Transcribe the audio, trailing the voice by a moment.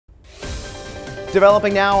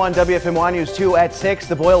Developing now on WFMY News 2 at 6,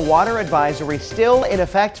 the boil water advisory still in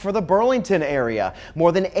effect for the Burlington area.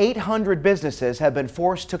 More than 800 businesses have been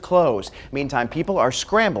forced to close. Meantime, people are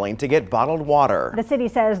scrambling to get bottled water. The city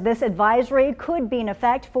says this advisory could be in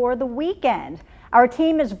effect for the weekend. Our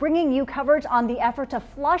team is bringing you coverage on the effort to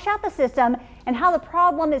flush out the system and how the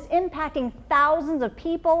problem is impacting thousands of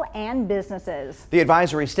people and businesses. The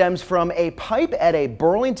advisory stems from a pipe at a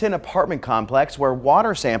Burlington apartment complex where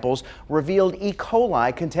water samples revealed E.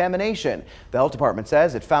 coli contamination. The health department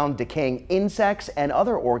says it found decaying insects and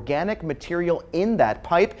other organic material in that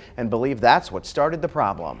pipe and believe that's what started the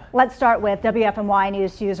problem. Let's start with WFMY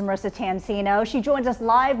News 2's Marissa Tansino. She joins us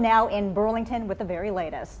live now in Burlington with the very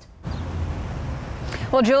latest.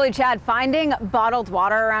 Well, Julie, Chad, finding bottled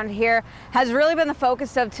water around here has really been the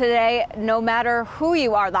focus of today, no matter who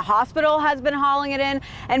you are. The hospital has been hauling it in,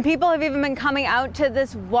 and people have even been coming out to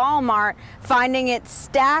this Walmart, finding it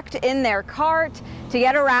stacked in their cart to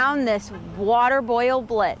get around this water boil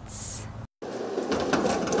blitz.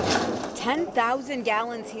 10,000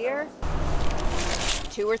 gallons here,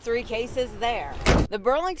 2 or 3 cases there. The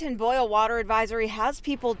Burlington Boil Water Advisory has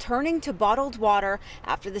people turning to bottled water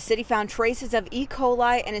after the city found traces of E.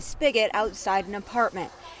 coli in a spigot outside an apartment.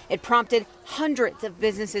 It prompted hundreds of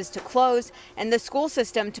businesses to close and the school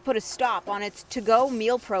system to put a stop on its to-go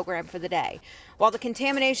meal program for the day. While the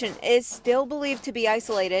contamination is still believed to be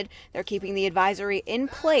isolated, they're keeping the advisory in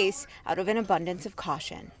place out of an abundance of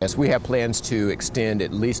caution. Yes, we have plans to extend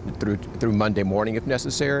at least through Monday morning if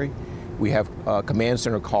necessary. We have command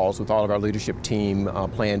center calls with all of our leadership team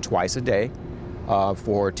planned twice a day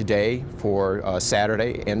for today, for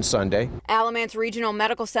Saturday and Sunday. Alamance Regional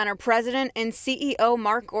Medical Center President and CEO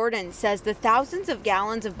Mark Gordon says the thousands of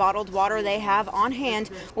gallons of bottled water they have on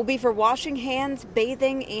hand will be for washing hands,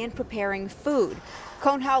 bathing, and preparing food.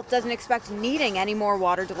 Cone Health doesn't expect needing any more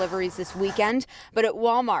water deliveries this weekend, but at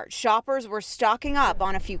Walmart, shoppers were stocking up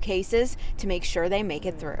on a few cases to make sure they make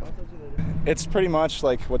it through. It's pretty much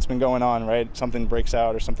like what's been going on, right? Something breaks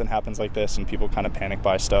out or something happens like this and people kind of panic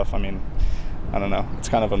buy stuff. I mean, I don't know. It's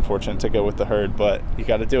kind of unfortunate to go with the herd, but you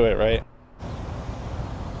got to do it, right?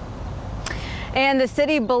 And the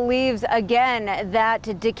city believes, again, that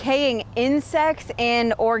decaying insects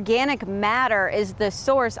and organic matter is the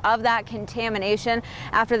source of that contamination.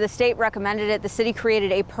 After the state recommended it, the city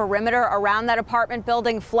created a perimeter around that apartment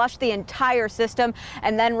building, flushed the entire system,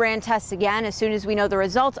 and then ran tests again. As soon as we know the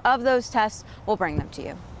results of those tests, we'll bring them to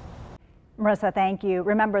you. Marissa, thank you.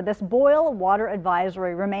 Remember, this boil water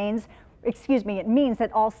advisory it means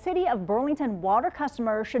that all City of Burlington water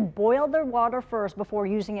customers should boil their water first before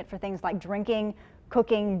using it for things like drinking,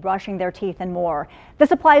 cooking, brushing their teeth, and more.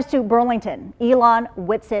 This applies to Burlington, Elon,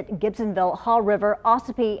 Whitsett, Gibsonville, Haw River,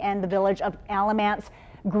 Ossipee, and the village of Alamance.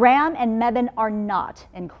 Graham and Mebane are not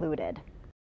included.